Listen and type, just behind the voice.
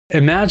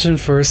Imagine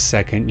for a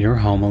second you're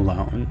home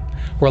alone,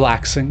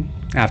 relaxing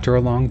after a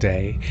long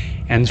day,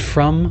 and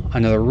from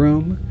another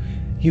room,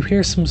 you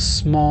hear some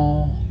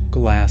small,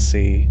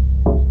 glassy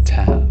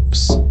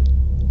taps.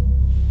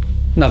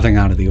 Nothing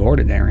out of the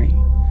ordinary.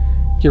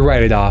 You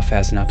write it off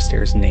as an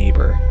upstairs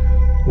neighbor,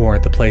 or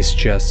the place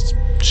just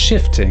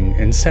shifting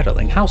and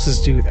settling.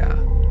 Houses do that.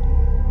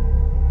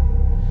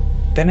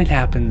 Then it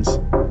happens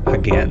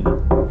again,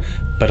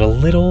 but a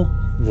little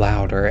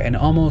louder and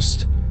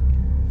almost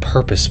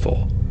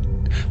purposeful.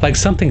 Like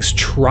something's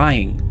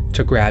trying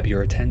to grab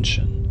your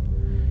attention.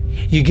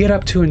 You get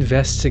up to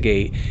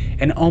investigate,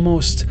 and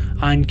almost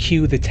on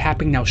cue, the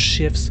tapping now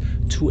shifts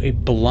to a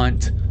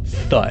blunt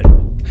thud,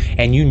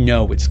 and you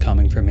know it's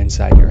coming from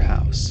inside your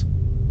house.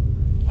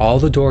 All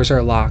the doors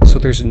are locked, so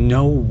there's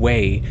no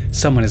way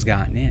someone has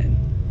gotten in.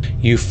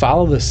 You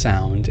follow the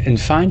sound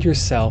and find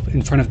yourself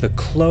in front of the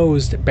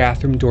closed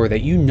bathroom door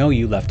that you know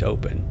you left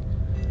open.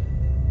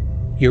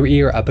 Your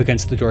ear up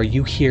against the door,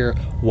 you hear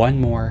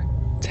one more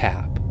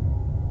tap.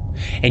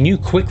 And you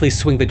quickly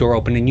swing the door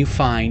open and you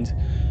find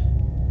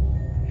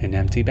an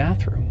empty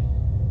bathroom.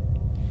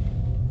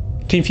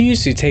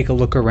 Confused, you take a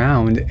look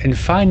around and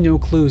find no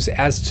clues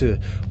as to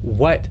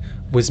what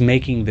was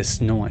making this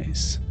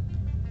noise.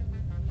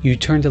 You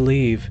turn to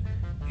leave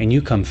and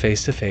you come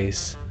face to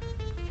face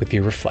with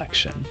your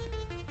reflection.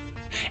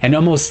 And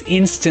almost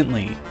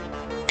instantly,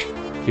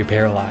 you're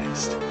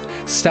paralyzed,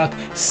 stuck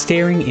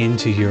staring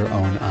into your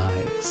own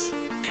eyes.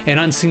 An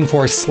unseen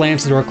force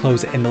slams the door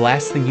closed, and the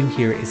last thing you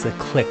hear is the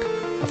click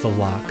of the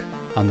lock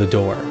on the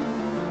door.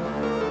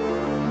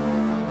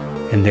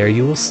 And there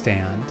you will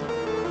stand,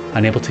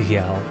 unable to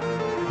yell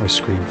or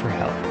scream for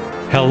help.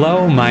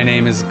 Hello, my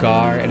name is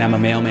Gar, and I'm a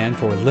mailman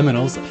for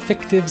liminals,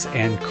 fictives,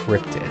 and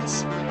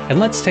cryptids. And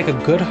let's take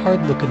a good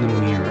hard look in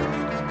the mirror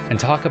and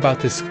talk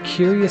about this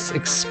curious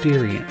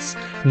experience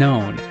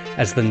known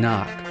as the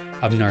Knock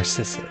of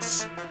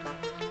Narcissus.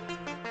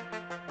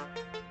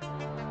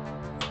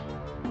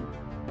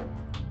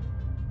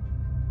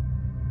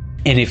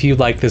 And if you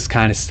like this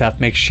kind of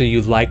stuff, make sure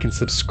you like and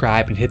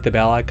subscribe and hit the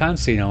bell icon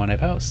so you know when I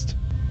post.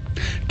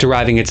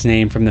 Deriving its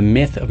name from the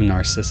myth of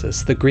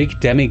Narcissus, the Greek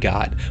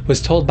demigod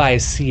was told by a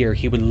seer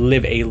he would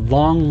live a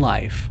long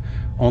life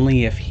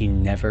only if he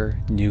never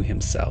knew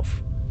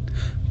himself.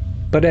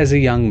 But as a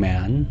young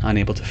man,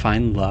 unable to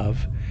find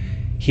love,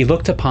 he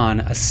looked upon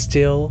a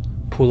still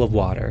pool of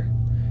water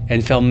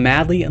and fell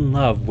madly in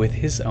love with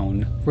his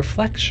own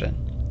reflection.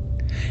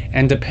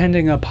 And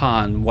depending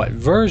upon what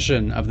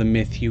version of the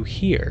myth you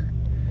hear,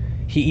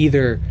 he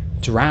either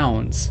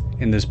drowns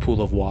in this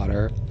pool of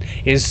water,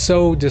 is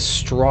so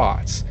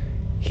distraught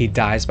he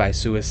dies by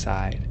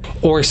suicide,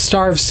 or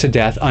starves to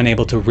death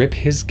unable to rip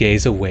his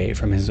gaze away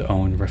from his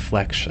own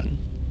reflection.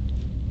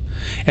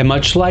 And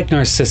much like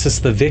Narcissus,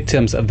 the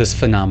victims of this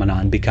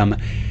phenomenon become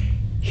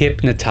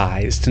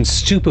hypnotized and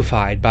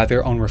stupefied by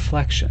their own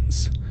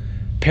reflections,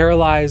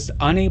 paralyzed,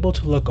 unable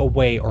to look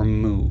away or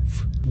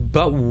move.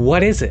 But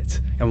what is it,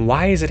 and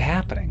why is it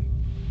happening?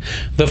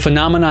 The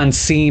phenomenon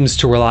seems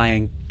to rely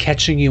on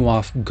catching you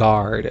off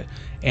guard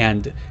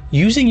and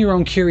using your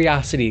own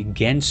curiosity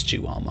against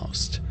you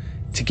almost,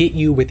 to get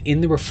you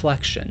within the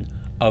reflection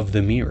of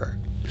the mirror.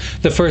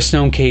 The first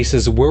known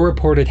cases were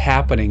reported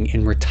happening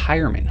in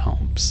retirement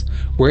homes,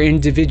 where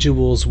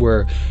individuals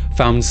were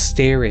found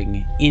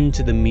staring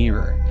into the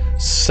mirror,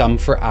 some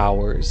for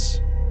hours,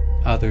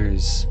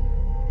 others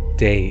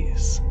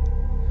days,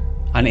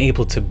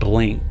 unable to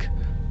blink,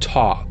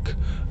 talk,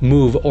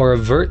 move, or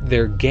avert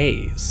their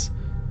gaze.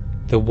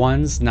 The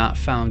ones not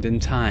found in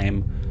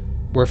time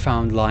were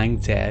found lying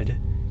dead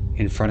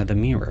in front of the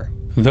mirror.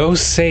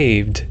 Those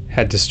saved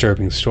had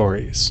disturbing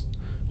stories.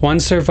 One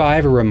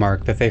survivor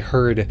remarked that they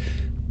heard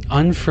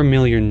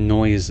unfamiliar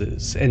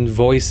noises and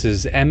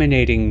voices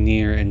emanating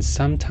near and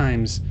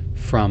sometimes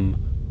from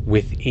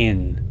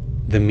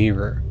within the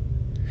mirror.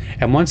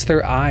 And once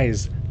their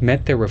eyes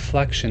met their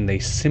reflection, they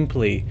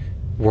simply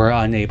were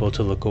unable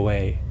to look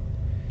away,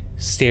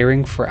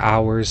 staring for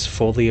hours,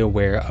 fully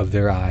aware of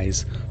their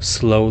eyes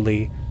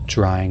slowly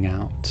drying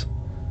out,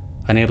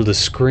 unable to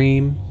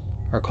scream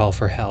or call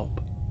for help.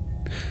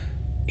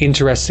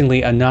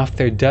 Interestingly enough,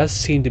 there does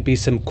seem to be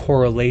some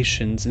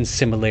correlations and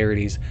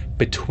similarities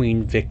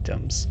between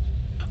victims.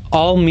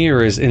 All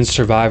mirrors in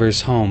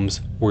survivors'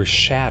 homes were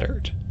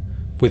shattered,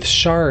 with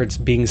shards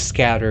being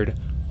scattered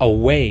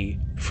away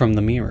from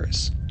the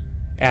mirrors,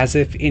 as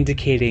if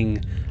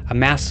indicating a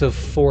massive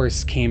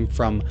force came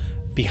from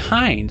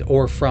behind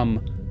or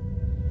from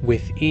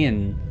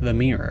within the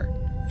mirror,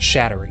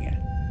 shattering it.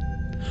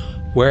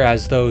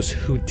 Whereas those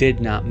who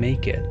did not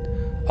make it,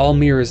 all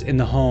mirrors in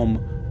the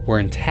home were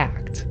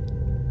intact.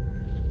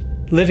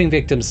 Living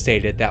victims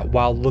stated that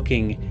while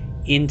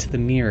looking into the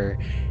mirror,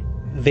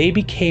 they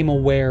became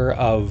aware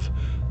of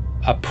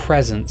a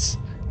presence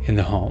in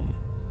the home.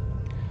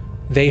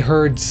 They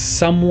heard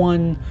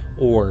someone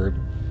or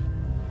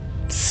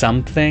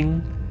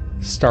something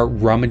start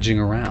rummaging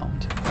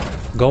around,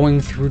 going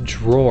through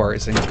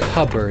drawers and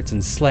cupboards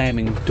and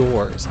slamming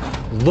doors,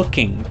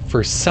 looking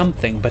for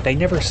something, but they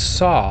never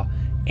saw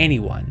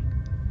anyone.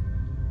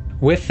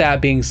 With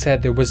that being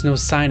said, there was no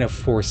sign of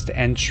forced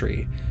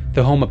entry.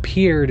 The home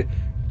appeared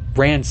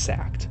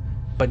ransacked,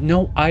 but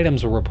no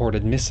items were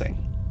reported missing.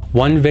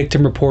 One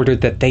victim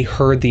reported that they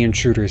heard the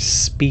intruders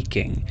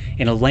speaking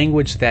in a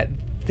language that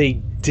they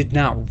did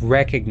not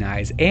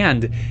recognize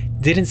and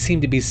didn't seem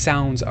to be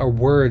sounds or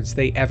words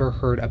they ever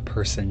heard a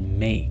person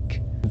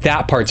make.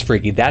 That part's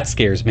freaky. That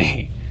scares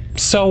me.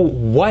 So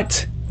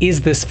what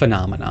is this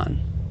phenomenon?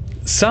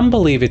 Some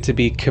believe it to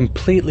be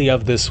completely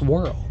of this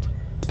world,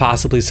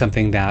 possibly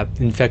something that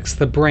infects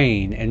the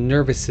brain and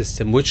nervous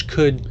system, which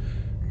could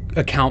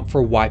account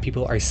for why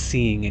people are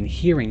seeing and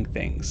hearing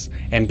things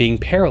and being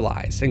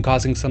paralyzed and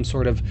causing some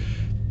sort of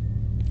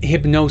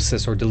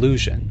hypnosis or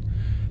delusion.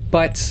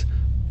 But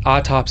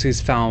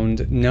autopsies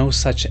found no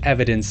such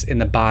evidence in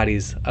the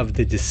bodies of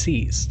the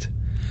deceased.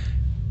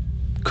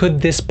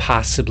 Could this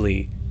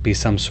possibly be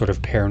some sort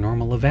of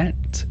paranormal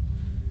event?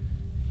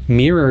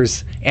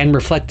 Mirrors and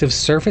reflective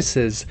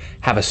surfaces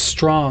have a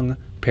strong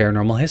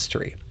paranormal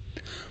history.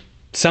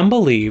 Some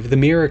believe the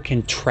mirror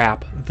can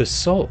trap the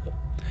soul.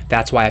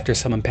 That's why after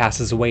someone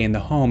passes away in the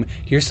home,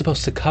 you're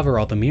supposed to cover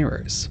all the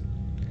mirrors.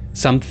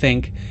 Some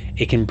think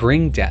it can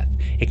bring death.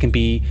 It can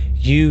be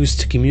used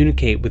to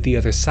communicate with the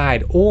other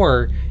side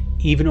or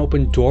even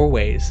open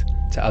doorways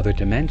to other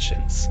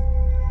dimensions.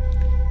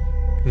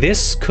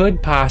 This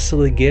could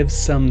possibly give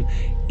some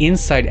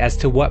insight as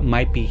to what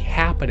might be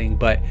happening,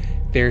 but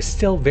there's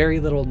still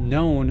very little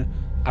known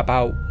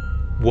about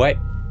what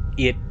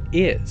it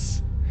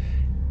is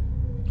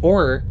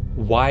or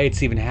why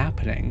it's even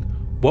happening.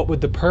 What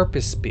would the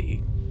purpose be?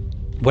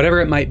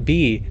 Whatever it might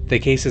be, the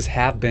cases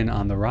have been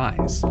on the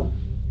rise.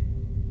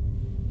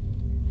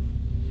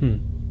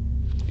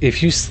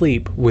 If you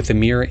sleep with a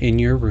mirror in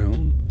your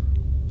room,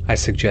 I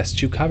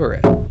suggest you cover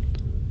it.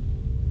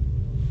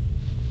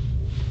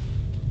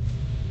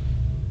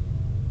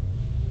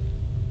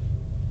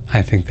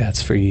 I think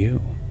that's for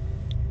you.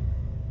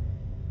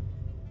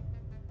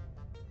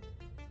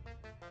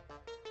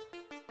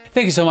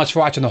 Thank you so much for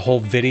watching the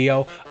whole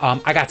video.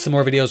 I got some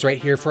more videos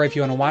right here for if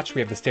you want to watch. We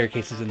have the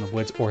staircases in the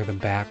woods or the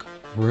back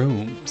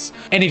rooms.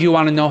 And if you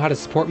want to know how to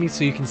support me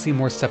so you can see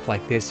more stuff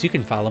like this, you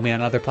can follow me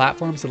on other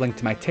platforms. The link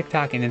to my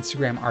TikTok and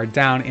Instagram are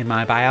down in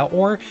my bio.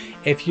 Or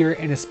if you're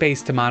in a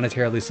space to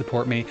monetarily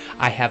support me,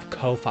 I have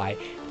Ko-Fi.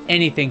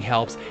 Anything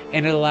helps,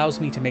 and it allows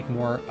me to make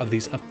more of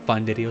these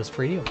fun videos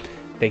for you.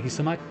 Thank you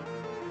so much.